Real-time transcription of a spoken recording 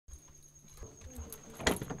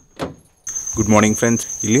Good morning friends.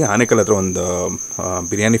 ಇಲ್ಲಿ ಆನೇಕಲ್ ಹತ್ರ ಒಂದು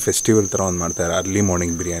ಬಿರಿಯಾನಿ ಫೆಸ್ಟಿವಲ್ ಥರ ಒಂದು ಮಾಡ್ತಾರೆ, ಅರ್ಲಿ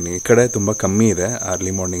ಮಾರ್ನಿಂಗ್ ಬಿರಿಯಾನಿ. ಈ ಕಡೆ ತುಂಬ ಕಮ್ಮಿ ಇದೆ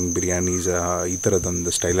ಅರ್ಲಿ ಮಾರ್ನಿಂಗ್ ಬಿರಿಯಾನೀಸ್, ಈ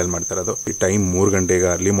ಥರದೊಂದು ಸ್ಟೈಲಲ್ಲಿ ಮಾಡ್ತಾರೆ. ಅದು ಈ ಟೈಮ್ 3 ಗಂಟೆಗೆ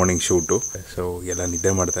ಅರ್ಲಿ ಮಾರ್ನಿಂಗ್ ಶೂಟು. ಸೊ ಎಲ್ಲ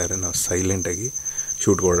ನಿದ್ದೆ ಮಾಡ್ತಾಯಿದ್ರೆ ನಾವು ಸೈಲೆಂಟಾಗಿ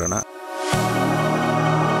ಶೂಟ್ಗೆ ಹೊರಡೋಣ.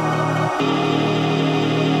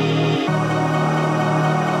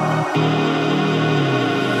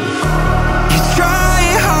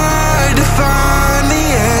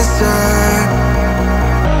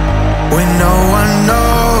 When no one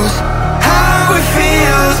knows how it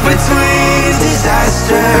feels between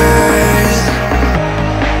disasters,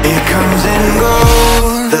 it comes and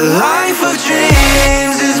goes. The life of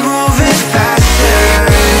dreams is moving faster,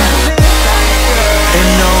 and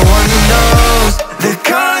no one knows the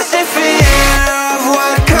constant fear of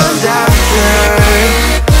what comes after.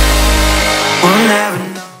 We'll never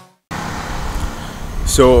know.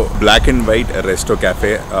 So black and white resto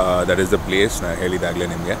cafe, that is the place. ನಾನು ಹೇಳಿದಾಗಲೇ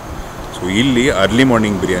ನಿಮಗೆ. So ಇಲ್ಲಿ early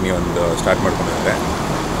morning biryani ಒಂದು start ಮಾಡ್ಕೊಂಡಿರುತ್ತೆ.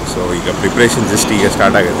 So ಈಗ preparation just ಈಗ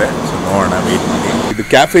start ಆಗುತ್ತೆ. So ನೋಡೋಣ, weight ಮಾಡಿ. ಇದು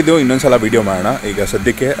ಕ್ಯಾಫೆದು ಇನ್ನೊಂದು ಸಲ ವೀಡಿಯೋ ಮಾಡೋಣ. ಈಗ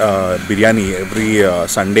ಸದ್ಯಕ್ಕೆ ಬಿರಿಯಾನಿ ಎವ್ರಿ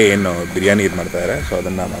ಸಂಡೇ ಏನು ಬಿರಿಯಾನಿ ಇದು ಮಾಡ್ತಾಯಿದ್ದಾರೆ. ಸೊ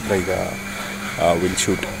ಅದನ್ನು ಮಾತ್ರ ಈಗ ವಿಲ್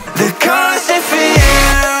ಶೂಟ್.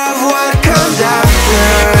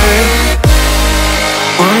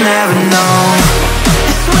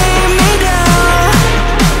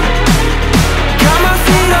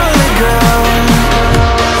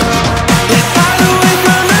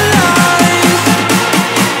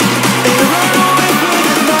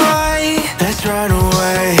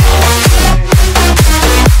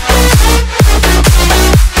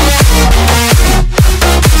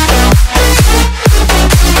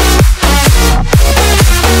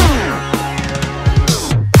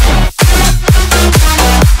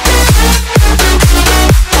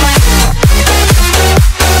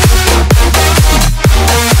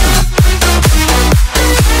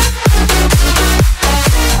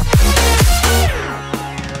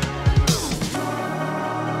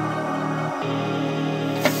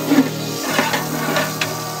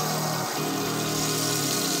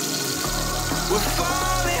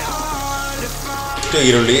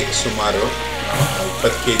 ಈರುಳ್ಳಿ ಸುಮಾರು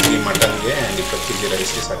 20 kg ಮಟನ್ಗೆ ಆ್ಯಂಡ್ 20 kg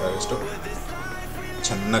ರೈಸ್ಗೆ ಸಾಕಾಗಷ್ಟು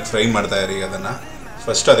ಚೆನ್ನಾಗಿ ಫ್ರೈ ಮಾಡ್ತಾಯಿದ್ದಾರೆ. ಈಗ ಅದನ್ನು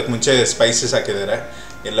ಫಸ್ಟ್ ಅದಕ್ಕೆ ಮುಂಚೆ ಸ್ಪೈಸಸ್ ಹಾಕಿದ್ದಾರೆ,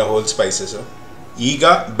 ಎಲ್ಲ ಹೋಲ್ ಸ್ಪೈಸಸ್ಸು. ಈಗ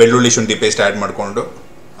ಬೆಳ್ಳುಳ್ಳಿ ಶುಂಠಿ ಪೇಸ್ಟ್ ಆ್ಯಡ್ ಮಾಡಿಕೊಂಡು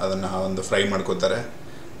ಅದನ್ನು ಒಂದು ಫ್ರೈ ಮಾಡ್ಕೋತಾರೆ.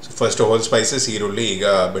 ಸೊ ಫಸ್ಟ್ ಹೋಲ್ ಸ್ಪೈಸಸ್, ಈರುಳ್ಳಿ, ಈಗ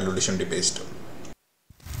ಬೆಳ್ಳುಳ್ಳಿ ಶುಂಠಿ ಪೇಸ್ಟು.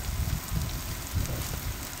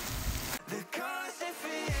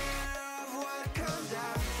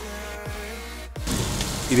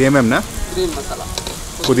 ಇದೇಮ್ಯಾಮ್ನ ಗ್ರೀನ್ ಮಸಾಲ,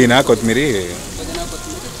 ಪುದೀನ, ಕೊತ್ತಂಬರಿ.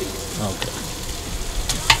 ಓಕೆ.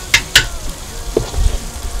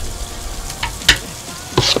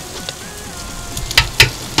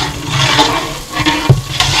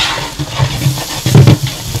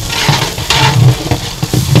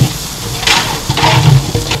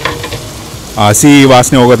 ಹಸಿ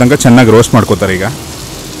ವಾಸನೆ ಹೋಗೋ ತನಕ ಚೆನ್ನಾಗಿ ರೋಸ್ಟ್ ಮಾಡ್ಕೋತಾರೆ. ಈಗ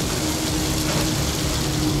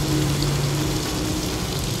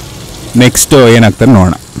ನೆಕ್ಸ್ಟ್ ಏನಾಗ್ತಾರೆ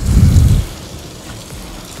ನೋಡೋಣ.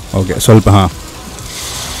 ಓಕೆ, ಸ್ವಲ್ಪ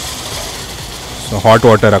ಸೊ ಹಾಟ್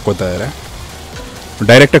ವಾಟರ್ ಹಾಕೋತಾ ಇದ್ದಾರೆ.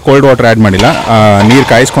 ಡೈರೆಕ್ಟಾಗಿ ಕೋಲ್ಡ್ ವಾಟರ್ ಆ್ಯಡ್ ಮಾಡಿಲ್ಲ, ನೀರು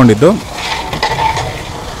ಕಾಯಿಸ್ಕೊಂಡಿದ್ದು.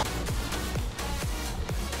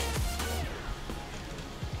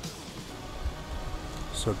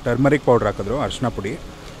 ಸೊ ಟರ್ಮರಿಕ್ ಪೌಡ್ರ್ ಹಾಕಿದ್ರು, ಅರಿಶಿನ ಪುಡಿ,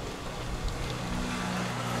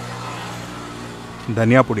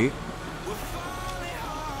 ಧನಿಯಾ ಪುಡಿ,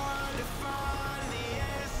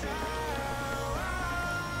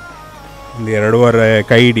 ಒಂದು 2.5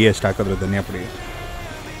 ಕೈ ಹಿಡಿಯಷ್ಟು ಹಾಕಿದ್ರು ಧನಿಯಾ ಪುಡಿ.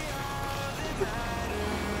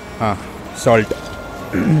 ಸಾಲ್ಟ್.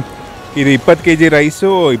 ಇದು 20 kg ರೈಸು,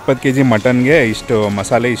 20 kg ಮಟನ್ಗೆ ಇಷ್ಟು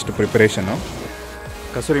ಮಸಾಲೆ, ಇಷ್ಟು ಪ್ರಿಪ್ರೇಷನು.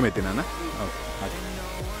 ಕಸೂರಿ ಮೆಥಿ ನಾನು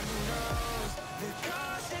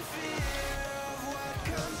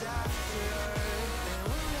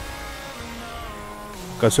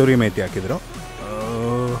ಕಸೂರಿ ಮೇಥಿ ಹಾಕಿದ್ರು.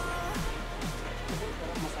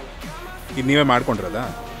 ಇದು ನೀವೇ ಮಾಡ್ಕೊಂಡ್ರದಾ?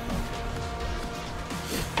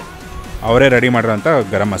 ಅವರೇ ರೆಡಿ ಮಾಡಿರೋಂಥ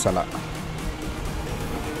garam masala.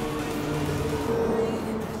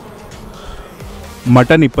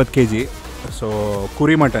 Mutton 20 kg. So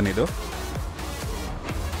ಕುರಿ ಮಟನ್ ಇದು,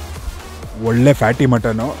 ಒಳ್ಳೆ ಫ್ಯಾಟಿ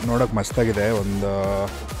ಮಟನು, ನೋಡೋಕೆ ಮಸ್ತಾಗಿದೆ. ಒಂದು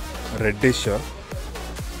ರೆಡ್ಡಿಶ್,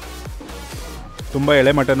 ತುಂಬ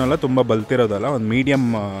ಎಳೆ ಮಟನ್ ಅಲ್ಲ, ತುಂಬ ಬಲ್ತಿರೋದಲ್ಲ, ಒಂದು ಮೀಡಿಯಮ್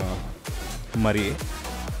ಮರಿ.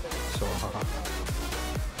 ಸೊ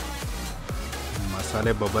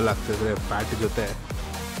ಮಸಾಲೆ ಬಬಲ್ ಆಗ್ತಿದ್ರೆ ಫ್ಯಾಟ್ ಜೊತೆ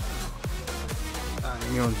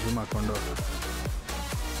ಹಂಗೆ ಒಂದು ಝೂಮ್ ಹಾಕ್ಕೊಂಡು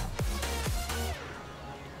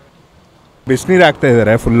ಬಿಸಿನೀರು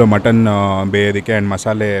ಹಾಕ್ತಾಯಿದ್ದಾರೆ ಫುಲ್ಲು ಮಟನ್ ಬೇಯೋದಕ್ಕೆ ಆ್ಯಂಡ್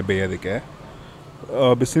ಮಸಾಲೆ ಬೇಯೋದಕ್ಕೆ.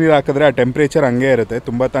 ಬಿಸಿನೀರು ಹಾಕಿದ್ರೆ ಆ ಟೆಂಪ್ರೇಚರ್ ಹಂಗೆ ಇರುತ್ತೆ.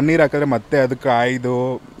 ತುಂಬ ತಣ್ಣೀರು ಹಾಕಿದ್ರೆ ಮತ್ತೆ ಅದಕ್ಕೆ ಕಾಯ್ದು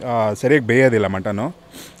ಸರಿಯಾಗಿ ಬೇಯೋದಿಲ್ಲ ಮಟನು.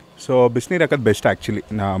 ಸೊ ಬಿಸಿನೀರು ಹಾಕೋದು ಬೆಸ್ಟ್ ಆ್ಯಕ್ಚುಲಿ.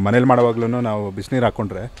 ಮನೇಲಿ ಮಾಡೋವಾಗ್ಲೂ ನಾವು ಬಿಸಿನೀರು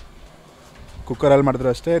ಹಾಕ್ಕೊಂಡ್ರೆ, ಕುಕ್ಕರಲ್ಲಿ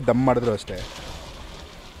ಮಾಡಿದ್ರು ಅಷ್ಟೇ, ದಮ್ ಮಾಡಿದ್ರು ಅಷ್ಟೇ.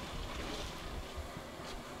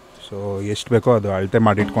 ಸೊ ಎಷ್ಟು ಬೇಕೋ ಅದು ಅಳತೆ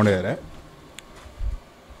ಮಾಡಿ ಇಟ್ಕೊಂಡಿದ್ದಾರೆ.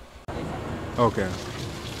 ಓಕೆ,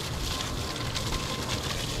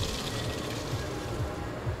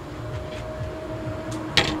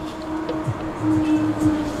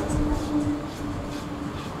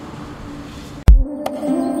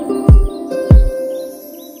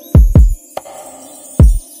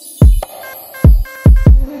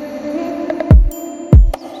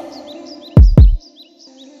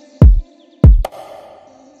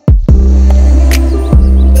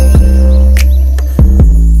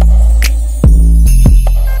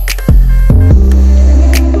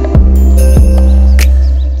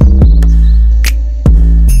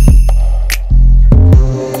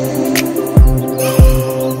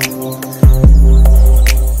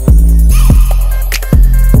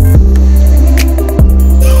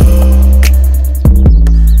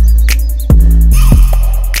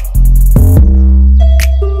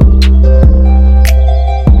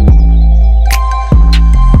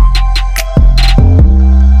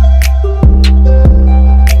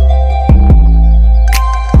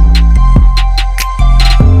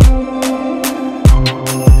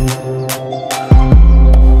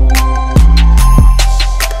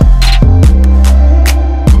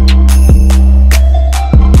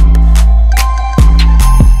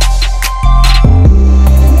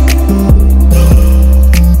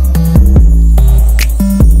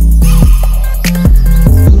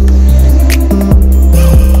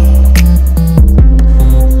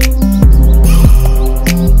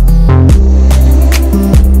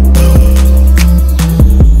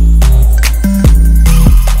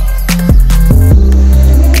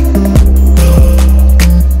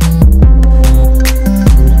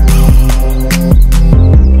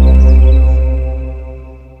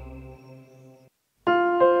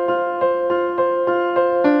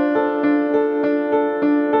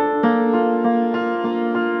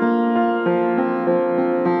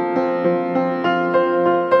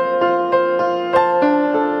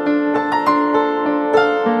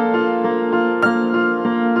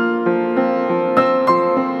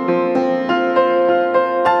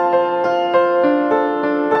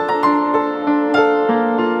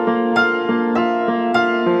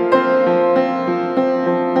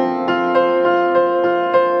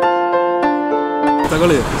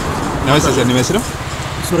 ತಗೊಳ್ಳಿ. ನಮಸ್ತೆ ಸರ್, ನಿಮ್ಮ ಹೆಸರು?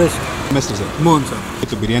 ಸುರೇಶ್. ನಿಮ್ಮ ಹೆಸರು ಸರ್? ಮೋಹನ್ ಸರ್.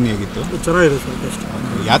 ಇದು ಬಿರಿಯಾನಿ ಆಗಿತ್ತು. ಚೆನ್ನಾಗಿದೆ ಸರ್. ಟೇಸ್ಟ್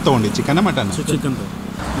ಯಾವ್ದು ತೊಗೊಂಡು, chicken mutton? Chicken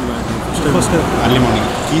early morning.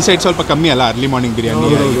 ಈ ಸೈಡ್ ಸ್ವಲ್ಪ ಕಮ್ಮಿ ಅಲ್ಲ ಅರ್ಲಿ ಮಾರ್ನಿಂಗ್ ಬಿರಿಯಾನಿ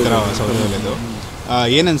ಈ ಥರ ಸೌದೆದು.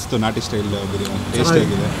 ಏನು ಅನಿಸ್ತು ನಾಟಿ ಸ್ಟೈಲ್ ಬಿರಿಯಾನಿ? ಟೇಸ್ಟ್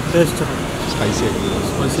ಆಗಿದೆ? ಟೇಸ್ಟ್ ಚೆನ್ನಾಗಿದೆ. ಸ್ಪೈಸಿ ಆಗಿದೆ?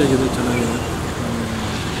 ಸ್ಪೈಸಿ ಆಗಿದೆ, ಚೆನ್ನಾಗಿದೆ.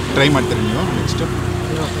 ಟ್ರೈ ಮಾಡ್ತೀರಿ ನೀವು ನೆಕ್ಸ್ಟು?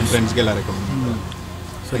 ಫ್ರೆಂಡ್ಸ್ಗೆಲ್ಲ ರೆಕಮೆಂಡ್?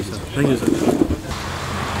 ಸರಿ sir, thank you sir.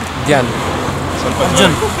 Dhyan, ಸ್ವಲ್ಪ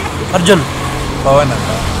ಅರ್ಜುನ್, ಪವನ್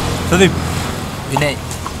ಅಂತ, ಸುದೀಪ್, ವಿನಯ್,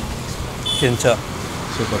 ಕೆಂಚ.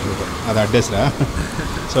 Super super. ಅದು ಅಡ್ಡ ಹೆಸ್ರಾ?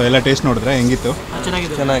 ಸೊ ಎಲ್ಲ ಟೇಸ್ಟ್ ನೋಡಿದ್ರೆ ಹೆಂಗಿತ್ತು?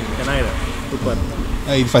 ಚೆನ್ನಾಗಿದೆ. ಸೂಪರ್.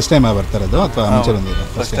 ಇದು ಫಸ್ಟ್ ಟೈಮ್ ಬರ್ತಾರದು ಅಥವಾ ಮುಂಚೆ ಬಂದಿದೆ?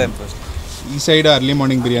 First time. ಈ ಸೈಡ್ ಅರ್ಲಿ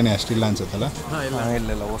ಮಾರ್ನಿಂಗ್ ಬಿರಿಯಾನಿ ಅಷ್ಟಿಲ್ಲ ಅನ್ಸುತ್ತಲ್ಲ? ಇಲ್ಲ,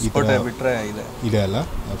 ಹೊಸಕೋಟೆ ಬಿಟ್ಟರೆ ಇದೆ ಅಲ್ಲ?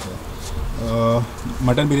 Okay.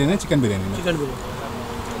 Mutton biryani, chicken biryani? Chicken biryani.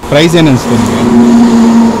 Price ಏನು ಅನಿಸ್ತು ನಿಮಗೆ?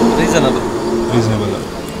 ರೀಸನಬಲ್.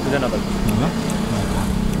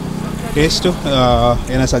 ಟೇಸ್ಟು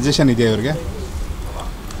ಏನೋ ಸಜೆಷನ್ ಇದೆಯಾ ಇವ್ರಿಗೆ?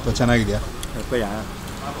 ಚೆನ್ನಾಗಿದೆಯಾ?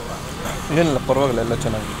 ಏನಿಲ್ಲ, ಪರವಾಗಿಲ್ಲ, ಎಲ್ಲ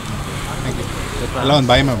ಚೆನ್ನಾಗಿದೆ. Thank you. ಎಲ್ಲ ಒಂದು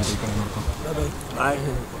ಬಾಯ್ ಮಾಡ್ಬಿಟ್ಟು ಈ ಕಡೆ ನೋಡ್ಕೊಂಡು.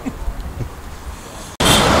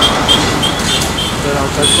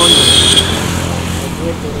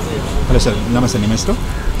 ಹಲೋ ಸರ್, ನಮಸ್ತೆ. ನಿಮ್ಮ ಹೆಸರು?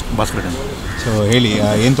 ಭಾಸ್ಕರ್. ಸೊ ಹೇಳಿ,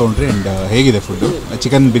 ಏನು ತೊಗೊಂಡ್ರಿ ಆ್ಯಂಡ್ ಹೇಗಿದೆ food?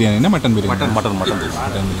 Chicken ಬಿರಿಯಾನಿನ mutton biryani? Mutton biryani.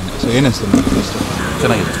 So ಏನು ಅನಿಸ್ತು ನಿಮಗೆ ಟೇಸ್ಟು?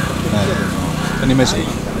 ಚೆನ್ನಾಗಿದೆ. ನಿಮ್ಮ ಹೆಸರು?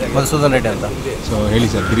 ಮಧುಸೂದನ್ ರೆಡ್ಡಿ ಅಂತ. ಸೊ ಹೇಳಿ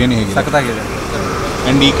ಸರ್, ಬಿರಿಯಾನಿ ಹೇಗಿದೆ? ಸಖತ್ತಾಗಿದೆ.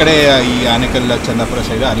 ಆ್ಯಂಡ್ ಈ ಕಡೆ ಈ Anekal Chandapura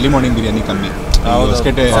side early morning biryani ಕಮ್ಮಿ.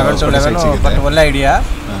 ಹೊಸಕೋಟೆ ಬಟ್ ಒಳ್ಳೆ ಐಡಿಯಾ,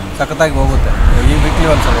 ಸಖತ್ತಾಗಿ ಹೋಗುತ್ತೆ. ಈ ವೀಕ್ಲಿ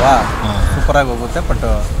ಒಂದ್ಸಲ್ವಾ ಸೂಪರಾಗಿ ಹೋಗುತ್ತೆ. ಬಟ್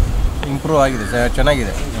ಇಂಪ್ರೂವ್ ಆಗಿದೆ,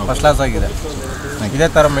 ಚೆನ್ನಾಗಿದೆ, ಫಸ್ಟ್ ಕ್ಲಾಸ್ ಆಗಿದೆ. ಇದೇ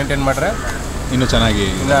ಥರ ಮೇಂಟೈನ್ ಮಾಡಿದ್ರೆ ಇನ್ನೂ ಚೆನ್ನಾಗಿ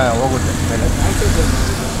ಇನ್ನೂ ಹೋಗುತ್ತೆ ಮೇಲೆ.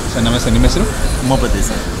 ಸರ್ ನಮಸ್ತೆ. ನಿಮ್ಮ ಹೆಸರು? ಉಮಾಪತಿ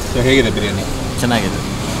ಸರ್. ಸೊ ಹೇಗಿದೆ ಬಿರಿಯಾನಿ? ಚೆನ್ನಾಗಿದೆ.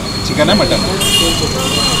 ಚಿಕನ್ನ ಮಟನ್?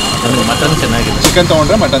 ಮಟನ್ ಚೆನ್ನಾಗಿದೆ. ಚಿಕನ್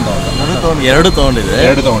ತೊಗೊಂಡ್ರೆ ಮಟನ್ ತೊಗೊಂಡ್ರೆ? ಎರಡು ತೊಗೊಂಡಿದೆ.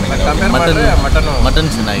 ಎರಡು ತೊಗೊಂಡಿದೆ. ಮಟನ್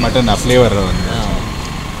ಚೆನ್ನಾಗಿದೆ. ಮಟನ್ ಆ ಫ್ಲೇವರ್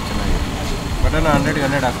ಚೆನ್ನಾಗಿದೆ. ಮಟನ್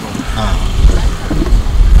 100 ಹಾಕ್ಬೋದು. ಹಾಂ.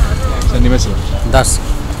 ಸರ್ ನಿಮ್ಮ ಹೆಸರು? ದಾಸ್.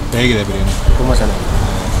 ಹೇಗಿದೆ ಬಿರಿಯಾನಿ? ತುಂಬ ಚೆನ್ನಾಗಿದೆ.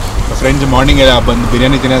 ಫ್ರೆಂಡ್ಸ್ ಮಾರ್ನಿಂಗ್ ಬಂದು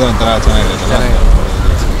ಬಿರಿಯಾನಿ ತಿನ್ನೋದು ಒಂಥರ ಚೆನ್ನಾಗಿರುತ್ತೆ.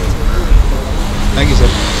 Thank you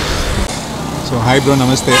sir. So hi bro,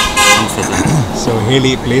 ನಮಸ್ತೆ. ನಮಸ್ತೆ ಸರ್. ಸೊ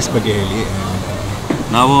ಹೇಳಿ, ಪ್ಲೇಸ್ ಬಗ್ಗೆ ಹೇಳಿ.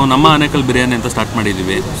 ನಾವು ನಮ್ಮ ಆನೇಕಲ್ ಬಿರಿಯಾನಿ ಅಂತ ಸ್ಟಾರ್ಟ್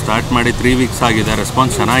ಮಾಡಿದ್ದೀವಿ. ಸ್ಟಾರ್ಟ್ ಮಾಡಿ 3 ವೀಕ್ಸ್ ಆಗಿದೆ.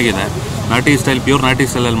 ರೆಸ್ಪಾನ್ಸ್ ಚೆನ್ನಾಗಿದೆ. ನಾಟಿ ಸ್ಟೈಲ್, ಪ್ಯೂರ್ ನಾಟಿ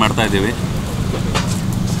ಸ್ಟೈಲಲ್ಲಿ ಮಾಡ್ತಾಯಿದ್ದೀವಿ.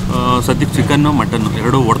 ಸದ್ಯಕ್ಕೆ ಚಿಕನ್ನು ಮಟನ್ನು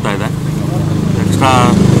ಎರಡೂ ಓಡ್ತಾ ಇದೆ. ಎಕ್ಸ್ಟ್ರಾ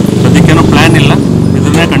ಸದ್ಯಕ್ಕೇನೋ ಪ್ಲ್ಯಾನ್ ಇಲ್ಲ,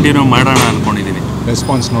 ಇದನ್ನೇ ಕಂಟಿನ್ಯೂ ಮಾಡೋಣ ಅಂದ್ಕೊಂಡಿದ್ದೀವಿ.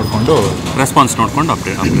 ರೆಸ್ಪಾನ್ಸ್ ನೋಡಿಕೊಂಡು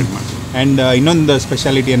ಅಪ್ಡೇಟ್ ಮಾಡಿ. ಆ್ಯಂಡ್ ಇನ್ನೊಂದು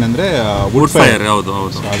ಸ್ಪೆಷಾಲಿಟಿ ಏನಂದರೆ ವುಡ್ ಫೈರ್. ಹೌದು.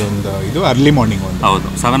 ಅದೊಂದು ಇದು ಅರ್ಲಿ ಮಾರ್ನಿಂಗ್ ಒಂದು. ಹೌದು,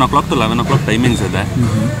 7 o'clock to 11 o'clock ಟೈಮಿಂಗ್ಸ್ ಇದೆ.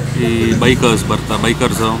 ಈ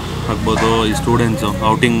ಬೈಕರ್ಸು ಆಗ್ಬೋದು, ಈ ಸ್ಟೂಡೆಂಟ್ಸು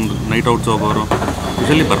ನೈಟ್ ಔಟ್ಸ್ ಹೋಗೋರು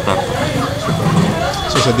ಯೂಶಲಿ ಬರ್ತಾರೆ.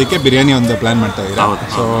 ಸೊ ಸದ್ಯಕ್ಕೆ ಬಿರಿಯಾನಿ ಒಂದು ಪ್ಲ್ಯಾನ್ ಮಾಡ್ತಾ ಇದ್ದೀರಾ? ಹೌದು.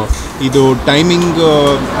 ಸೊ ಇದು ಟೈಮಿಂಗ್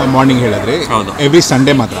ಮಾರ್ನಿಂಗ್ ಹೇಳಿದ್ರೆ ಹೌದು, ಎವ್ರಿ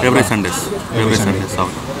ಸಂಡೇ ಮಾತ್ರ? Every Sundays.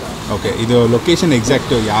 ಹೌದು. ಓಕೆ, ಇದು ಲೊಕೇಶನ್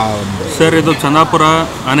ಎಕ್ಸಾಕ್ಟ್ ಯಾವ ಒಂದು? ಸರ್, ಇದು Chandapura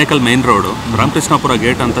Anekal main road, ರಾಮಕೃಷ್ಣಾಪುರ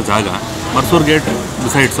gate ಅಂತ ಜಾಗ. ಮರ್ಸೂರು ಗೇಟ್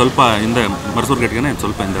ಸೈಡ್ ಸ್ವಲ್ಪ ಹಿಂದೆ, ಮರ್ಸೂರು ಗೇಟ್ಗೆ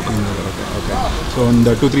ಸ್ವಲ್ಪ ಹಿಂದೆ ಬರುತ್ತೆ. ಓಕೆ. ಸೊ ಒಂದು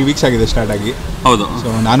 2-3 ವೀಕ್ಸ್ ಆಗಿದೆ ಸ್ಟಾರ್ಟ್ ಆಗಿ. ಹೌದು. ಸೊ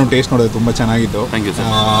ನಾನು ಟೇಸ್ಟ್ ನೋಡೋದು ತುಂಬ ಚೆನ್ನಾಗಿತ್ತು. Thank you sir.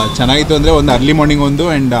 ಚೆನ್ನಾಗಿತ್ತು ಅಂದರೆ ಒಂದು ಅರ್ಲಿ ಮಾರ್ನಿಂಗ್ ಒಂದು,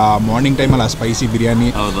 ಆ್ಯಂಡ್ ಮಾರ್ನಿಂಗ್ ಟೈಮಲ್ಲಿ ಆ ಸ್ಪೈಸಿ ಬಿರಿಯಾನಿ,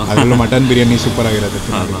 ಅದರಲ್ಲೂ ಮಟನ್ ಬಿರಿಯಾನಿ ಸೂಪರ್ ಆಗಿರುತ್ತೆ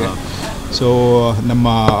ತಿನ್ನೋದಕ್ಕೆ. ಸೊ ನಮ್ಮ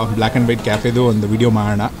ಬ್ಲ್ಯಾಕ್ ಆ್ಯಂಡ್ ವೈಟ್ ಕ್ಯಾಫೆದು ಒಂದು ವಿಡಿಯೋ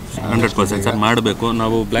ಮಾಡೋಣ. 100% ಸರ್, ಮಾಡಬೇಕು.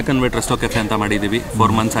 ನಾವು black and white resto cafe ಅಂತ ಮಾಡಿದ್ದೀವಿ. 4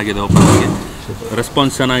 months ಆಗಿದೆ ಓಪನ್ ಆಗಿ.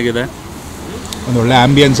 ರೆಸ್ಪಾನ್ಸ್ ಚೆನ್ನಾಗಿದೆ. ಒಂದು ಒಳ್ಳೆ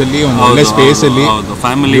ಆಂಬಿಯನ್ಸಲ್ಲಿ, ಒಂದು ಒಳ್ಳೆ ಸ್ಪೇಸಲ್ಲಿ. ಹೌದು,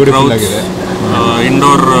 ಫ್ಯಾಮಿಲಿ ಕ್ರೌಡ್ಸ್,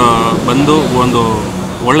 ಇಂಡೋರ್ ಬಂದು ಒಂದು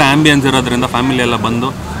ಒಳ್ಳೆ ಆಂಬಿಯನ್ಸ್ ಇರೋದ್ರಿಂದ ಫ್ಯಾಮಿಲಿ ಎಲ್ಲ ಬಂದು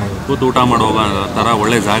ಕೂತು ಊಟ ಮಾಡೋ ಥರ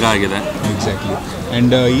ಒಳ್ಳೆ ಜಾಗ ಆಗಿದೆ. ಎಕ್ಸಾಕ್ಟ್ಲಿ.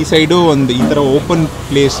 ಆ್ಯಂಡ್ ಈ ಸೈಡು ಒಂದು ಈ ಥರ ಓಪನ್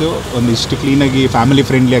ಪ್ಲೇಸು ಒಂದು ಇಷ್ಟು ಕ್ಲೀನಾಗಿ ಫ್ಯಾಮಿಲಿ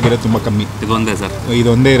ಫ್ರೆಂಡ್ಲಿ ಆಗಿರೋದು ತುಂಬ ಕಮ್ಮಿ. ಇದೊಂದೇ ಸರ್,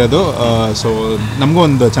 ಇದೊಂದೇ ಇರೋದು. ಸೊ ನಮಗೂ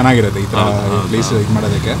ಒಂದು ಚೆನ್ನಾಗಿರುತ್ತೆ ಈ ಥರ ಪ್ಲೇಸ್ ಇದು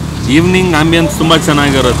ಮಾಡೋದಕ್ಕೆ. ಈವ್ನಿಂಗ್ ಆಂಬಿಯನ್ಸ್ ತುಂಬ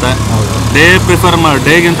ಚೆನ್ನಾಗಿರುತ್ತೆ.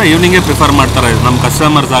 ಡೇಗಿಂತ ಈವ್ನಿಂಗೇ ಪ್ರಿಫರ್ ಮಾಡ್ತಾರೆ ನಮ್ಮ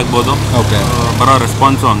ಕಸ್ಟಮರ್ಸ್ ಆಗ್ಬೋದು. ಓಕೆ. ಬರೋ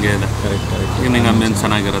ರೆಸ್ಪಾನ್ಸು ಹಂಗೆ ಇದೆ. ಕರೆಕ್ಟ್. ಈವ್ನಿಂಗ್ ಆಂಬಿಯನ್ಸ್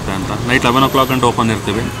ಚೆನ್ನಾಗಿರುತ್ತೆ ಅಂತ. ನೈಟ್ 11 o'clock ಗಂಟೆ ಓಪನ್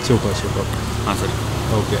ಇರ್ತೀವಿ. ಸೂಪರ್. ಹಾಂ sir.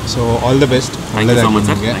 Okay. So all the best. Thank you so much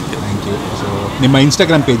sir. Thank you. So ನಿಮ್ಮ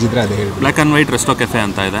ಇನ್ಸ್ಟಾಗ್ರಾಮ್ ಪೇಜ್ ಇದ್ದರೆ ಅದೇ ಹೇಳಿ. Black and white resto cafe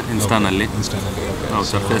ಅಂತ ಇದೆ ಇನ್ಸ್ಟಾನಲ್ಲಿ. ಹೌದು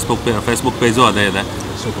ಸರ್. ಫೇಸ್ಬುಕ್ ಪೇಜು ಅದೇ ಇದೆ.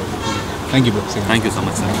 Super. Thank you bro. Thank you so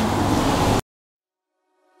much sir.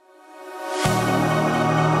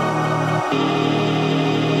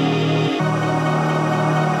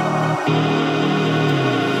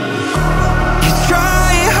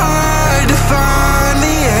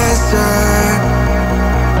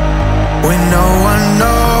 When no one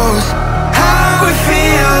knows how it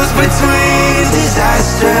feels between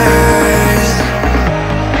disasters,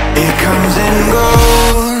 it comes and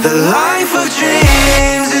goes. The life of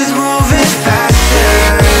dreams is moving faster,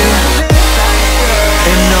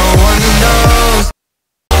 and no one knows.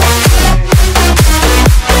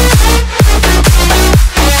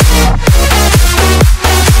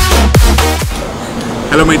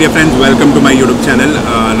 Hello my dear friends, welcome to my YouTube channel.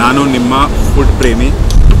 Nanu nimma food premi.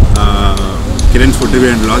 Kiran food review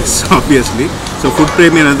and vlogs obviously. So food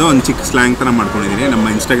ಪ್ರೇಮಿ ಅನ್ನೋದು ಒಂದು ಚಿಕ್ಕ slang ಥರ ಮಾಡ್ಕೊಂಡಿದ್ದೀನಿ. ನಮ್ಮ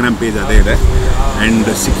Instagram page ಅದೇ ಇದೆ. And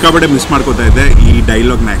ಸಿಕ್ಕಾಪಟ್ಟೆ ಮಿಸ್ ಮಾಡ್ಕೋತಾ ಇದ್ದೆ ಈ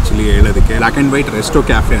ಡೈಲಾಗ್ನ ಆ್ಯಕ್ಚುಲಿ ಹೇಳೋದಕ್ಕೆ. Black and white resto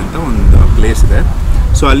cafe ಅಂತ ಒಂದು ಪ್ಲೇಸ್ ಇದೆ.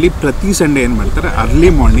 ಸೊ ಅಲ್ಲಿ ಪ್ರತಿ ಸಂಡೇ ಏನು ಮಾಡ್ತಾರೆ,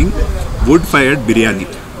 early morning wood fired biryani.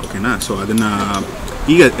 ಓಕೆನಾ? ಸೊ ಅದನ್ನು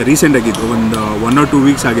ಈಗ ರೀಸೆಂಟಾಗಿದ್ದು ಒಂದು 1 or 2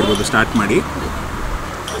 weeks ಆಗಿರ್ಬೋದು ಸ್ಟಾರ್ಟ್ ಮಾಡಿ.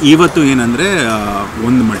 ಇವತ್ತು ಏನಂದರೆ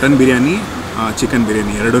ಒಂದು ಮಟನ್ ಬಿರಿಯಾನಿ, ಚಿಕನ್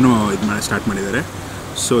ಬಿರಿಯಾನಿ ಎರಡೂ ಇದು ಮಾಡಿ ಸ್ಟಾರ್ಟ್ ಮಾಡಿದ್ದಾರೆ.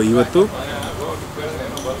 ಸೊ ಇವತ್ತು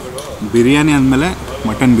ಬಿರಿಯಾನಿ ಅಂದಮೇಲೆ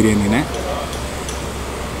ಮಟನ್ ಬಿರಿಯಾನಿನೇ.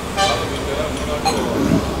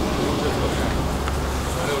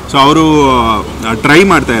 ಸೊ ಅವರು ಟ್ರೈ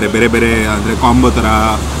ಮಾಡ್ತಾಯಿದ್ದಾರೆ ಬೇರೆ ಬೇರೆ, ಅಂದರೆ ಕಾಂಬೋ ಥರ,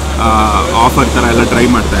 ಆಫರ್ ಥರ ಎಲ್ಲ ಟ್ರೈ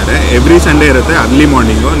ಮಾಡ್ತಾಯಿದ್ದಾರೆ. ಎವ್ರಿ ಸಂಡೇ ಇರುತ್ತೆ ಅರ್ಲಿ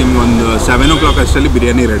ಮಾರ್ನಿಂಗು. ನಿಮ್ಗೊಂದು 7 o'clock ಅಷ್ಟರಲ್ಲಿ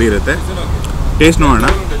ಬಿರಿಯಾನಿ ರೆಡಿ ಇರುತ್ತೆ. ಟೇಸ್ಟ್ ನೋಡೋಣ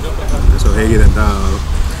ಸೊ ಹೇಗಿದೆ ಅಂತ.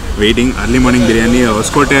 Waiting. Early morning biryani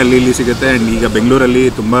Hosakote ಅಲ್ಲಿ ಸಿಗುತ್ತೆ. ಆ್ಯಂಡ್ ಈಗ ಬೆಂಗಳೂರಲ್ಲಿ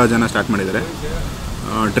ತುಂಬ ಜನ ಸ್ಟಾರ್ಟ್ ಮಾಡಿದ್ದಾರೆ.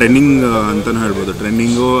 ಟ್ರೆಂಡಿಂಗ್ ಅಂತಲೂ ಹೇಳ್ಬೋದು.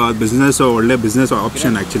 ಟ್ರೆಂಡಿಂಗು ಬಿಸ್ನೆಸ್, ಒಳ್ಳೆ ಬಿಸ್ನೆಸ್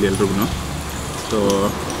ಆಪ್ಷನ್ ಆ್ಯಕ್ಚುಲಿ ಎಲ್ರಿಗೂ. ಸೊ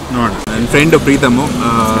ನೋಡೋಣ. ನನ್ನ ಫ್ರೆಂಡ್ ಪ್ರೀತಮು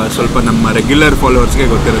ಸ್ವಲ್ಪ ನಮ್ಮ ರೆಗ್ಯುಲರ್ ಫಾಲೋವರ್ಸ್ಗೆ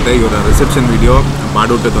ಗೊತ್ತಿರುತ್ತೆ, ಇವರ ರಿಸೆಪ್ಷನ್ ವೀಡಿಯೋ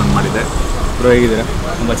ಬಾಡೂಟದ ಒಂದು ಮಾಡಿದೆ. ಹೇಗಿದ್ದೀರಾ?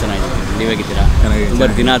 ತುಂಬ ಚೆನ್ನಾಗಿದೆ. ನೀವು ಹೇಗಿದ್ದೀರಾ? ತುಂಬ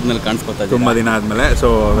ದಿನ ಆದಮೇಲೆ ಕಾಣಿಸ್ಕೊತಾ ಇದ್ದೀರಾ. ತುಂಬ ದಿನ ಆದಮೇಲೆ. So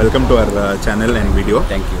welcome to our channel and video.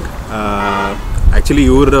 Thank you. Actually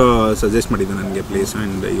ಇವರು ಸಜೆಸ್ಟ್ ಮಾಡಿದ್ದು ನನಗೆ ಪ್ಲೇಸ್,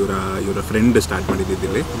 ಆ್ಯಂಡ್ ಇವರ ಫ್ರೆಂಡ್ ಸ್ಟಾರ್ಟ್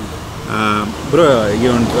ಮಾಡಿದ್ದಿಲ್ಲಿ. ಬ್ರೋ ಈಗ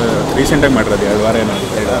ಒಂದು ರೀಸೆಂಟಾಗಿ ಮಾಡಿರೋದು 2 ವಾರ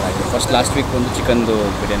ಏನಾಗುತ್ತೆ? ಫಸ್ಟ್ ಲಾಸ್ಟ್ ವೀಕ್ ಒಂದು ಚಿಕನ್ದು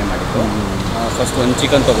ಬಿರಿಯಾನಿ ಮಾಡಿದ್ದು. ಫಸ್ಟ್ ಒಂದು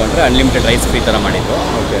ಚಿಕನ್ ತೊಗೊಂಡ್ರೆ ಅನ್ಲಿಮಿಟೆಡ್ ರೈಸ್ ಫ್ರೀ ಥರ ಮಾಡಿದ್ದು.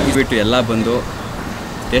 ಓಕೆ. ಬಿಟ್ಟು ಎಲ್ಲ ಬಂದು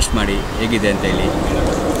ಟೇಸ್ಟ್ ಮಾಡಿ ಹೇಗಿದೆ ಅಂತ ಹೇಳಿ.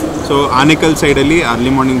 ಸೊ ಆನೇಕಲ್ ಸೈಡಲ್ಲಿ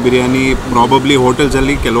ಅರ್ಲಿ ಮಾರ್ನಿಂಗ್ ಬಿರಿಯಾನಿ ಪ್ರಾಬಬ್ಲಿ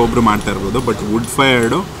ಹೋಟೆಲ್ಸಲ್ಲಿ ಕೆಲವೊಬ್ರು ಮಾಡ್ತಾ ಇರ್ಬೋದು, ಬಟ್ ವುಡ್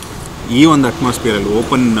ಫೈರ್ಡು ಈ ಒಂದು ಅಟ್ಮಾಸ್ಫಿಯರಲ್ಲಿ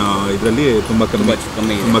ಓಪನ್ ಇದರಲ್ಲಿ ತುಂಬ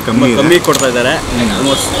ಕಮ್ಮಿ ಕೊಡ್ತಾ ಇದ್ದಾರೆ.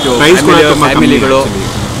 ಪ್ರೈಸ್ ಕೂಡ ಫ್ಯಾಮಿಲಿಗಳು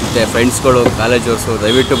ಮತ್ತು ಫ್ರೆಂಡ್ಸ್ಗಳು, ಕಾಲೇಜರ್ಸು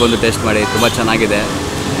ದಯವಿಟ್ಟು ಬಂದು ಟೇಸ್ಟ್ ಮಾಡಿ. ತುಂಬ ಚೆನ್ನಾಗಿದೆ.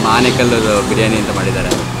 ಆನೇಕಲ್ ಬಿರಿಯಾನಿ ಅಂತ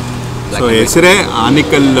ಮಾಡಿದ್ದಾರೆ. ಸೊ ಹೆಸರೇ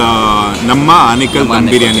ಆನೇಕಲ್ ನಮ್ಮ ಆನೇಕಲ್ ದಮ್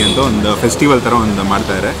ಬಿರಿಯಾನಿ ಅಂತ ಒಂದು ಫೆಸ್ಟಿವಲ್ ಥರ ಒಂದು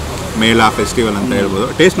ಮಾಡ್ತಾರೆ, ಮೇಳ ಫೆಸ್ಟಿವಲ್ ಅಂತ ಹೇಳ್ಬೋದು.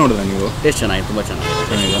 ಟೇಸ್ಟ್ ನೋಡಿದ್ರೆ ನೀವು? ಟೇಸ್ಟ್ ಚೆನ್ನಾಗಿ, ತುಂಬ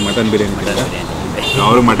ಚೆನ್ನಾಗಿದೆ. ಮಟನ್ ಬಿರಿಯಾನಿ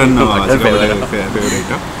ಅವರು ಮಟನ್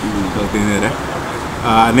ಫೇವ್ರೇಟು ತಿಂದಿದ್ದಾರೆ.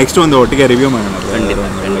 ನೆಕ್ಸ್ಟ್ ಒಂದು ಒಟ್ಟಿಗೆ ರಿವ್ಯೂ ಮಾಡೋಣ.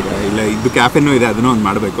 ಇಲ್ಲ ಇದು ಕ್ಯಾಫೆನೂ ಇದೆ, ಅದನ್ನೂ ಒಂದು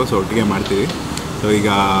ಮಾಡಬೇಕು. ಸೊ ಒಟ್ಟಿಗೆ ಮಾಡ್ತೀವಿ. ಸೊ ಈಗ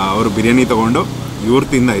ಅವರು ಬಿರಿಯಾನಿ ತೊಗೊಂಡು ಇವ್ರು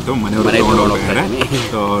ತಿಂದಾಯಿತು, ಮನೆಯವರು ತೊಗೊಂಡು ಹೋಗ್ತಾರೆ.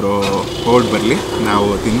 ಸೊ ಅವರು ಹೊರಟು ಬರಲಿ, ನಾವು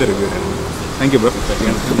ತಿಂದು ರಿವ್ಯೂ ಹೇಳೋಣ. Thank you bro.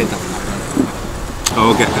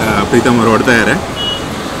 Okay, Preetham ಅವರು ಹೊಡ್ತಾ ಇದ್ದಾರೆ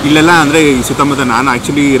ಇಲ್ಲೆಲ್ಲ. ಅಂದರೆ ಈ ಸುತ್ತಮುತ್ತ ನಾನು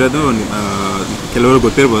ಆ್ಯಕ್ಚುಲಿ ಇರೋದು ಕೆಲವರು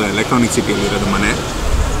ಗೊತ್ತಿರ್ಬೋದು, ಎಲೆಕ್ಟ್ರಾನಿಕ್ ಸಿಟಿಯಲ್ಲಿ ಇರೋದು ಮನೆ.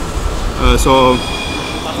 ಸೊ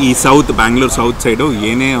ಈ ಬ್ಯಾಂಗ್ಳೂರು ಸೌತ್ ಸೈಡು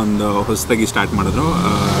ಏನೇ ಒಂದು ಹೊಸದಾಗಿ ಸ್ಟಾರ್ಟ್ ಮಾಡಿದ್ರು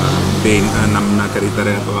ನಮ್ಮನ್ನ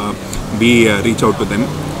ಕರೀತಾರೆ ಅಥವಾ reach out to them.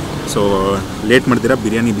 So late ಮಾಡ್ತೀರಾ,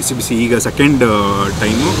 ಬಿರಿಯಾನಿ ಬಿಸಿ ಬಿಸಿ ಈಗ ಸೆಕೆಂಡ್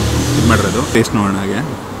ಟೈಮು ಇದು ಮಾಡಿರೋದು. ಟೇಸ್ಟ್ ನೋಡೋಣ ಹಾಗೆ.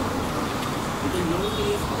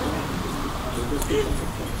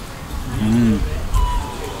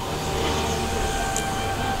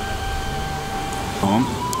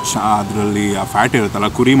 ಅದರಲ್ಲಿ ಆ ಫ್ಯಾಟ್ ಇರುತ್ತಲ್ಲ,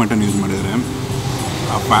 ಕುರಿ ಮಟನ್ ಯೂಸ್ ಮಾಡಿದರೆ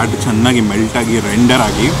ಆ ಫ್ಯಾಟ್ ಚೆನ್ನಾಗಿ ಮೆಲ್ಟಾಗಿ ರೆಂಡರ್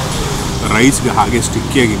ಆಗಿ ರೈಸ್ಗೆ ಹಾಗೆ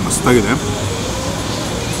ಸ್ಟಿಕ್ಕಿಯಾಗಿ ಮಸ್ತಾಗಿದೆ.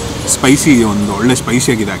 ಸ್ಪೈಸಿ, ಒಂದು ಒಳ್ಳೆ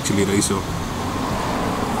ಸ್ಪೈಸಿಯಾಗಿದೆ ಆ್ಯಕ್ಚುಲಿ ರೈಸು.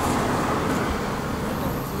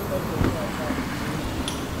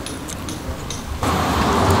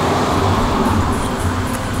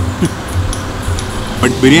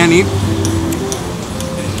 ಬಟ್ ಬಿರಿಯಾನಿ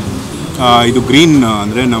ಇದು ಗ್ರೀನ್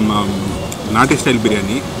ಅಂದರೆ ನಮ್ಮ ನಾಟಿ ಸ್ಟೈಲ್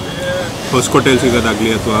ಬಿರಿಯಾನಿ, ಹೊಸಕೋಟೆಯಲ್ಲಿ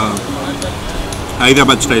ಸಿಗೋದಾಗಲಿ ಅಥವಾ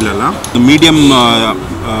ಹೈದ್ರಾಬಾದ್ ಸ್ಟೈಲಲ್ಲ, ಮೀಡಿಯಮ್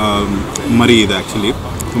ಮರಿ ಇದೆ ಆ್ಯಕ್ಚುಲಿ.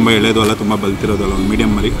 ತುಂಬ ಎಳೆದು ಅಲ್ಲ, ತುಂಬ ಬಲ್ತಿರೋದಲ್ಲ, ಒಂದು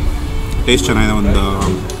ಮೀಡಿಯಮ್ ಮರಿ. ಟೇಸ್ಟ್ ಚೆನ್ನಾಗಿದೆ, ಒಂದು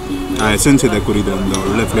ಎಸೆನ್ಸ್ ಇದೆ ಕುರಿದು, ಒಂದು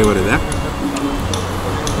ಒಳ್ಳೆ ಫ್ಲೇವರ್ ಇದೆ.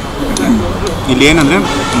 ಇಲ್ಲಿ ಏನಂದರೆ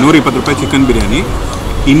 120 ರೂಪಾಯಿ ಚಿಕನ್ ಬಿರಿಯಾನಿ,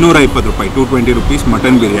 220 ರೂಪಾಯಿ 220 ರುಪೀಸ್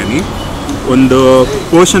ಮಟನ್ ಬಿರಿಯಾನಿ. ಒಂದು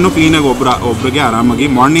ಪೋರ್ಷನ್ನು ಕ್ಲೀನಾಗಿ ಒಬ್ರಿಗೆ ಆರಾಮಾಗಿ.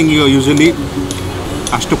 ಮಾರ್ನಿಂಗ್ ಯೂಶ್ವಲಿ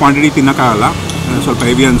ಅಷ್ಟು ಕ್ವಾಂಟಿಟಿ ತಿನ್ನೋಕ್ಕಾಗಲ್ಲ, ಸ್ವಲ್ಪ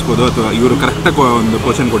ಹೆವಿ ಅನಿಸ್ಬೋದು, ಅಥವಾ ಇವರು ಕರೆಕ್ಟಾಗಿ ಒಂದು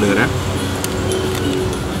ಪೋರ್ಷನ್ ಕೊಟ್ಟಿದ್ದಾರೆ.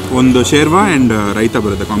 ಒಂದು ಶೇರ್ವಾ ಆ್ಯಂಡ್ ರೈತ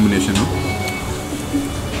ಬರುತ್ತೆ ಕಾಂಬಿನೇಷನು.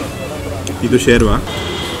 ಇದು ಶೇರ್ವಾ.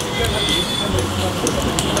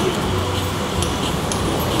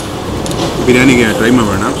 ಬಿರಿಯಾನಿಗೆ ಟ್ರೈ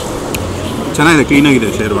ಮಾಡೋಣ. ಚೆನ್ನಾಗಿದೆ,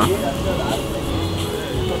 ಕ್ಲೀನಾಗಿದೆ ಶೇರ್ವಾ.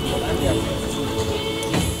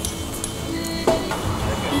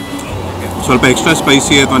 ಸ್ವಲ್ಪ ಎಕ್ಸ್ಟ್ರಾ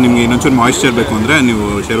ಸ್ಪೈಸಿ ಅಥವಾ ನಿಮಗೆ ಇನ್ನೊಂಚೂರು ಮಾಯಿಶ್ಚರ್ ಬೇಕು ಅಂದರೆ ನೀವು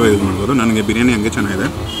ಶೇರ್ವಾ ಯೂಸ್ ಮಾಡ್ಬೋದು. ನನಗೆ ಬಿರಿಯಾನಿ ಹಂಗೆ ಚೆನ್ನಾಗಿದೆ.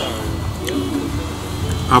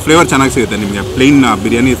 ಆ ಫ್ಲೇವರ್ ಚೆನ್ನಾಗಿ ಸಿಗುತ್ತೆ ನಿಮಗೆ, ಪ್ಲೇನ್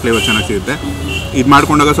ಬಿರಿಯಾನಿ ಫ್ಲೇವರ್ ಚೆನ್ನಾಗಿ ಸಿಗುತ್ತೆ. ಇದು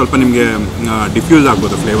ಮಾಡ್ಕೊಂಡಾಗ ಸ್ವಲ್ಪ ನಿಮಗೆ ಡಿಫ್ಯೂಸ್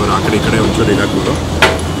ಆಗ್ಬೋದು ಫ್ಲೇವರ್, ಆ ಕಡೆ ಈ ಕಡೆ ಒಂಚೂರು ಇದಾಗ್ಬೋದು.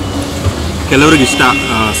 ಕೆಲವ್ರಿಗೆ ಇಷ್ಟ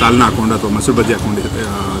ಸಾಲನ್ನ ಹಾಕ್ಕೊಂಡು ಅಥವಾ ಮೊಸರು ಬಜ್ಜಿ ಹಾಕ್ಕೊಂಡು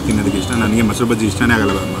ತಿನ್ನೋದಕ್ಕೆ ಇಷ್ಟ. ನನಗೆ ಮೊಸರು ಬಜ್ಜಿ ಇಷ್ಟನೇ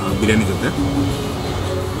ಆಗಲ್ಲ ಬಿರಿಯಾನಿ ಜೊತೆ,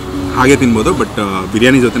 ಹಾಗೆ ತಿನ್ಬೋದು. ಬಟ್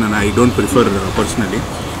ಬಿರಿಯಾನಿ ಜೊತೆ ನಾನು ಐ ಡೋಂಟ್ ಪ್ರಿಫರ್ ಪರ್ಸ್ನಲಿ.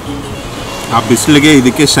 ಆ ಬಿಸಿಲಿಗೆ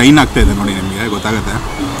ಇದಕ್ಕೆ ಶೈನ್ ಆಗ್ತಾಯಿದೆ ನೋಡಿ, ನಿಮಗೆ ಗೊತ್ತಾಗುತ್ತೆ.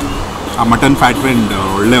 ಆ ಮಟನ್ ಫ್ಯಾಟ್ ಆ್ಯಂಡ್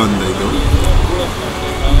ಒಳ್ಳೆ ಒಂದು ಇದು.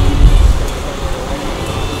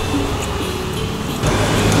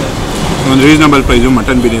 ಒಂದು ರೀಸನಬಲ್ ಪ್ರೈಸು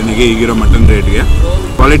ಮಟನ್ ಬಿರಿಯಾನಿಗೆ, ಈಗಿರೋ ಮಟನ್ ರೇಟ್ಗೆ.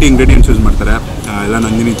 ಕ್ವಾಲಿಟಿ ಇಂಗ್ರೀಡಿಯೆಂಟ್ಸ್ ಯೂಸ್ ಮಾಡ್ತಾರೆ, ಎಲ್ಲ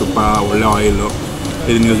ನಂದಿನಿ ತುಪ್ಪ, ಒಳ್ಳೆ ಆಯಿಲು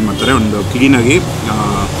ಇದನ್ನು ಯೂಸ್ ಮಾಡ್ತಾರೆ. ಒಂದು ಕ್ಲೀನಾಗಿ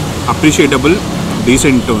ಅಪ್ರಿಷಿಯೇಟಬಲ್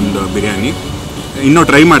ಡೀಸೆಂಟ್ ಒಂದು ಬಿರಿಯಾನಿ. ಇನ್ನೂ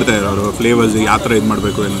ಟ್ರೈ ಮಾಡ್ತಾಯಿದ್ದಾರೆ ಅವರು ಫ್ಲೇವರ್ಸ್ ಯಾವ ಥರ ಇದು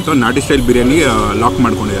ಮಾಡಬೇಕು ಏನಂತ. ನಾಟಿ ಸ್ಟೈಲ್ ಬಿರಿಯಾನಿ ಲಾಕ್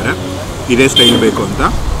ಮಾಡ್ಕೊಂಡಿದ್ದಾರೆ, ಇದೇ ಸ್ಟೈಲ್ ಬೇಕು ಅಂತ.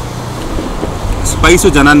 ಸ್ಪೈಸು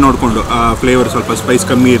ಜನ ನೋಡಿಕೊಂಡು ಫ್ಲೇವರ್ ಸ್ವಲ್ಪ ಸ್ಪೈಸ್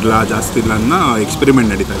ಕಮ್ಮಿ ಇರಲ್ಲ, ಜಾಸ್ತಿ ಇಲ್ಲ ಅನ್ನೋ ಎಕ್ಸ್ಪೆರಿಮೆಂಟ್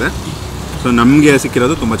ನಡೀತಾ ಇದೆ. ಸೊ ನಮಗೆ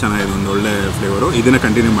ಸಿಕ್ಕಿರೋದು ತುಂಬ ಚೆನ್ನಾಗಿದೆ, ಒಂದು ಒಳ್ಳೆ ಫ್ಲೇವರು. ಇದನ್ನು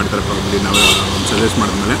ಕಂಟಿನ್ಯೂ ಮಾಡ್ತಾರೆ ಪ್ರಾಬ್ಲಿ, ನಾವು ಒಂದು ಸಜೆಸ್ಟ್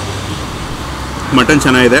ಮಾಡಿದ್ಮೇಲೆ. ಮಟನ್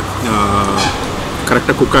ಚೆನ್ನಾಗಿದೆ,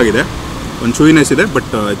 ಕರೆಕ್ಟಾಗಿ ಕುಕ್ ಆಗಿದೆ, ಒಂದು ಚೂಯಿನೆಸ್ ಇದೆ,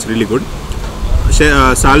 ಬಟ್ ಇಟ್ಸ್ ರಿಯಲಿ ಗುಡ್.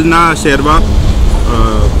 ಸಾಲ್ನ ಶೇರ್ವಾ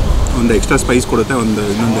ಒಂದು ಎಕ್ಸ್ಟ್ರಾ ಸ್ಪೈಸ್ ಕೊಡುತ್ತೆ,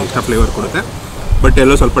 ಇನ್ನೊಂದು ಎಕ್ಸ್ಟ್ರಾ ಫ್ಲೇವರ್ ಕೊಡುತ್ತೆ, ಬಟ್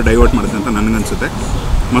ಎಲ್ಲೋ ಸ್ವಲ್ಪ ಡೈವರ್ಟ್ ಮಾಡುತ್ತೆ ಅಂತ ನನಗನ್ಸುತ್ತೆ.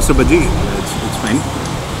 ಮೊಸರು ಬಜ್ಜಿ ಇಟ್ಸ್ ಫೈನ್.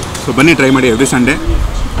 ಸೊ ಬನ್ನಿ ಟ್ರೈ ಮಾಡಿ. ಎವ್ರಿ ಸಂಡೇ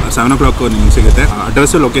 7 o'clock ನಿಮ್ಗೆ ಸಿಗುತ್ತೆ.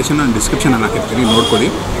 ಅಡ್ರೆಸ್ಸು ಲೊಕೇಶನ್ ನಾನು ಡಿಸ್ಕ್ರಿಪ್ಷನಲ್ಲಿ ಹಾಕಿರ್ತೀನಿ, ನೋಡ್ಕೊಳ್ಳಿ.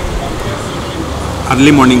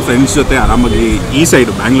 ಅರ್ಲಿ ಮಾರ್ನಿಂಗ್ ಫ್ರೆಂಡ್ಸ್ ಜೊತೆ ಆರಾಮಾಗಿ ಈ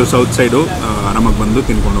ಸೈಡು ಬ್ಯಾಂಗ್ಳೂರು ಸೌತ್ ಸೈಡು ಆರಾಮಾಗಿ ಬಂದು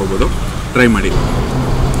ತಿನ್ಕೊಂಡು ಹೋಗ್ಬೋದು. ಟ್ರೈ ಮಾಡಿ.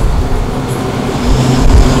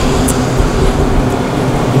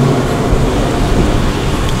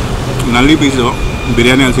 ನಲ್ಲಿ ಪೀಸು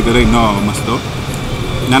ಬಿರಿಯಾನಿಯಲ್ಲಿ ಸಿಕ್ಕಿದ್ರೆ ಇನ್ನೂ ಮಸ್ತು.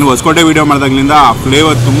 ನಾನು ಹೊಸಕೋಟೆ ವೀಡಿಯೋ ಮಾಡಿದಾಗಲಿಂದ ಆ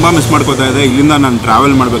ಫ್ಲೇವರ್ ತುಂಬ ಮಿಸ್ ಮಾಡ್ಕೋತಾ ಇದೆ. ಇಲ್ಲಿಂದ ನಾನು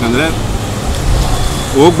ಟ್ರಾವೆಲ್ ಮಾಡಬೇಕಂದ್ರೆ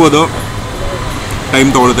ಹೋಗ್ಬೋದು, ಟೈಮ್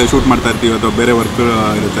ತೊಗೊಳುತ್ತೆ, ಶೂಟ್ ಮಾಡ್ತಾ ಇರ್ತೀವಿ ಅಥವಾ ಬೇರೆ ವರ್ಕ್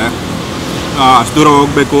ಇರುತ್ತೆ, ಅಷ್ಟು ದೂರ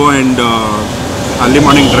ಹೋಗಬೇಕು. ಆ್ಯಂಡ್ ಅಲ್ಲಿ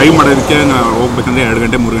ಮಾರ್ನಿಂಗ್ ಡ್ರೈವ್ ಮಾಡೋದಕ್ಕೆ ಹೋಗ್ಬೇಕಂದ್ರೆ 2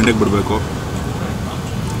 ಗಂಟೆ 3 ಗಂಟೆಗೆ ಬಿಡಬೇಕು.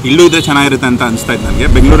 ಇಲ್ಲೂ ಇದ್ದರೆ ಚೆನ್ನಾಗಿರುತ್ತೆ ಅಂತ ಅನಿಸ್ತಾ ಇತ್ತು ನನಗೆ.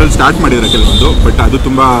 ಬೆಂಗಳೂರಲ್ಲಿ ಸ್ಟಾರ್ಟ್ ಮಾಡಿದ್ದಾರೆ ಕೆಲವೊಂದು, ಬಟ್ ಅದು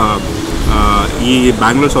ತುಂಬ ಈ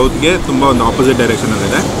ಬ್ಯಾಂಗ್ಳೂರು ಸೌತ್ಗೆ ತುಂಬ ಒಂದು ಆಪೋಸಿಟ್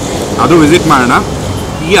ಡೈರೆಕ್ಷನಲ್ಲಿದೆ. ಅದು ವಿಸಿಟ್ ಮಾಡೋಣ.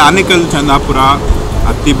 ಈ ಆನೇಕಲ್, ಚಂದಾಪುರ,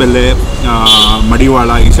 ಅತ್ತಿಬೆಲೆ,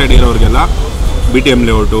 ಮಡಿವಾಳ ಈ ಸೈಡ್ ಇರೋರಿಗೆಲ್ಲ BTM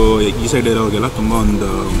ಲೇಔಟು ಈ ಸೈಡ್ ಇರೋರಿಗೆಲ್ಲ ತುಂಬ ಒಂದು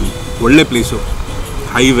ಒಳ್ಳೆ place.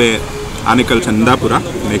 Highway Anekal Chandapura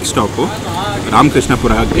next stop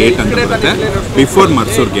ರಾಮಕೃಷ್ಣಪುರ gate ಅಂತ ಬರುತ್ತೆ, ಬಿಫೋರ್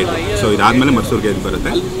ಮರ್ಸೂರ್ ಗೇಟ್. ಸೊ ಇದಾದಮೇಲೆ ಮರ್ಸೂರ್ ಗೇಟ್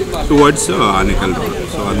ಬರುತ್ತೆ, ಟುವರ್ಡ್ಸ್ ಆನೇಕಲ್ ರೋಡ್.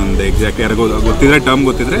 ಸೊ ಅದೊಂದು ಎಕ್ಸಾಕ್ಟ್ ಯಾರಿಗೂ ಗೊತ್ತಿದ್ರೆ, ಟರ್ಮ್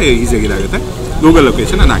ಗೊತ್ತಿದ್ರೆ ಈಸಿಯಾಗಿ ಇದಾಗುತ್ತೆ. ಗೂಗಲ್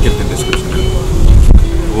ಲೊಕೇಶನ್ ನಾನು ಹಾಕಿರ್ತೀನಿ ಡಿಸ್ಕ್ರಿಪ್ಷನಲ್ಲಿ.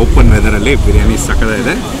 ಓಪನ್ ವೆದರಲ್ಲಿ ಬಿರಿಯಾನಿ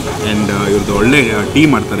ಸಕ್ಕತ್ತಾಗಿದೆ. ಆ್ಯಂಡ್ ಇವ್ರದ್ದು ಒಳ್ಳೆ ಟೀ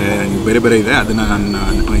ಮಾಡ್ತಾರೆ, ಬೇರೆ ಬೇರೆ ಇದೆ, ಅದನ್ನು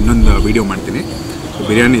ನಾನು ಇನ್ನೊಂದು ವೀಡಿಯೋ ಮಾಡ್ತೀನಿ. ಸೊ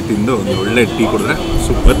ಬಿರಿಯಾನಿ ತಿಂದು ಒಂದು ಒಳ್ಳೆ ಟೀ ಕೊಡಿದ್ರೆ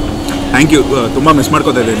ಸೂಪರ್. Thank you. ತುಂಬ ಮಿಸ್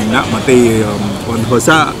ಮಾಡ್ಕೋತಾ ಇದ್ದೆ ನಿಮ್ಮನ್ನ. ಮತ್ತು ಈ ಒಂದು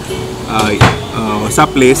ಹೊಸ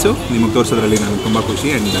ಪ್ಲೇಸು ನಿಮಗೆ ತೋರಿಸೋದ್ರಲ್ಲಿ ನನಗೆ ತುಂಬ ಖುಷಿ.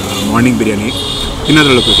 ಆ್ಯಂಡ್ ಮಾರ್ನಿಂಗ್ ಬಿರಿಯಾನಿ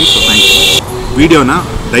ತಿನ್ನೋದ್ರಲ್ಲೂ ಖುಷಿ. So thank you. ವೀಡಿಯೋನ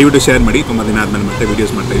ದಯವಿಟ್ಟು ಶೇರ್ ಮಾಡಿ. ತುಂಬ ದಿನ ಆದಮೇಲೆ ಮತ್ತೆ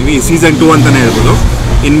ವೀಡಿಯೋಸ್ ಮಾಡ್ತಾಯಿದ್ವಿ. ಈ ಸೀಸನ್ 2 ಅಂತಲೇ ಹೇಳ್ಬೋದು.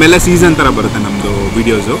 ಇನ್ಮೇಲೆ ಸೀಸನ್ ಥರ ಬರುತ್ತೆ ನಮ್ಮದು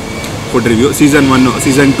videos, food review. Season 1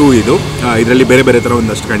 season 2 ಇದು. ಇದರಲ್ಲಿ ಬೇರೆ ಬೇರೆ ಥರ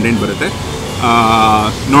ಒಂದಷ್ಟು ಕಂಟೆಂಟ್ ಬರುತ್ತೆ.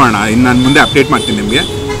 ನೋಡೋಣ, ಇನ್ನು ನಾನು ಮುಂದೆ ಅಪ್ಡೇಟ್ ಮಾಡ್ತೀನಿ ನಿಮಗೆ.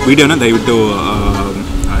 ವೀಡಿಯೋನ ದಯವಿಟ್ಟು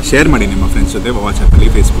ಶೇರ್ ಮಾಡಿ ನಿಮ್ಮ ಫ್ರೆಂಡ್ಸ್ ಜೊತೆ, ವಾಟ್ಸಪ್ಪಲ್ಲಿ,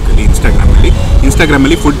 ಫೇಸ್ಬುಕ್ಕಲ್ಲಿ,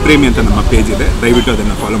 ಇನ್ಸ್ಟಾಗ್ರಾಮಲ್ಲಿ ಫುಡ್ ಪ್ರೇಮಿ ಅಂತ ನಮ್ಮ ಪೇಜ್ ಇದೆ. ದಯವಿಟ್ಟು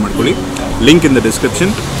ಅದನ್ನು ಫಾಲೋ ಮಾಡ್ಕೊಳ್ಳಿ. Link in the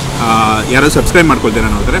description. ಯಾರೋ ಸಬ್ಸ್ಕ್ರೈಬ್ ಮಾಡ್ಕೊಳ್ತೀರಾ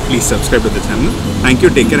ನೋಡಿದ್ರೆ please subscribe to the channel. Thank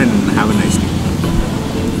you. Take care and have a nice day.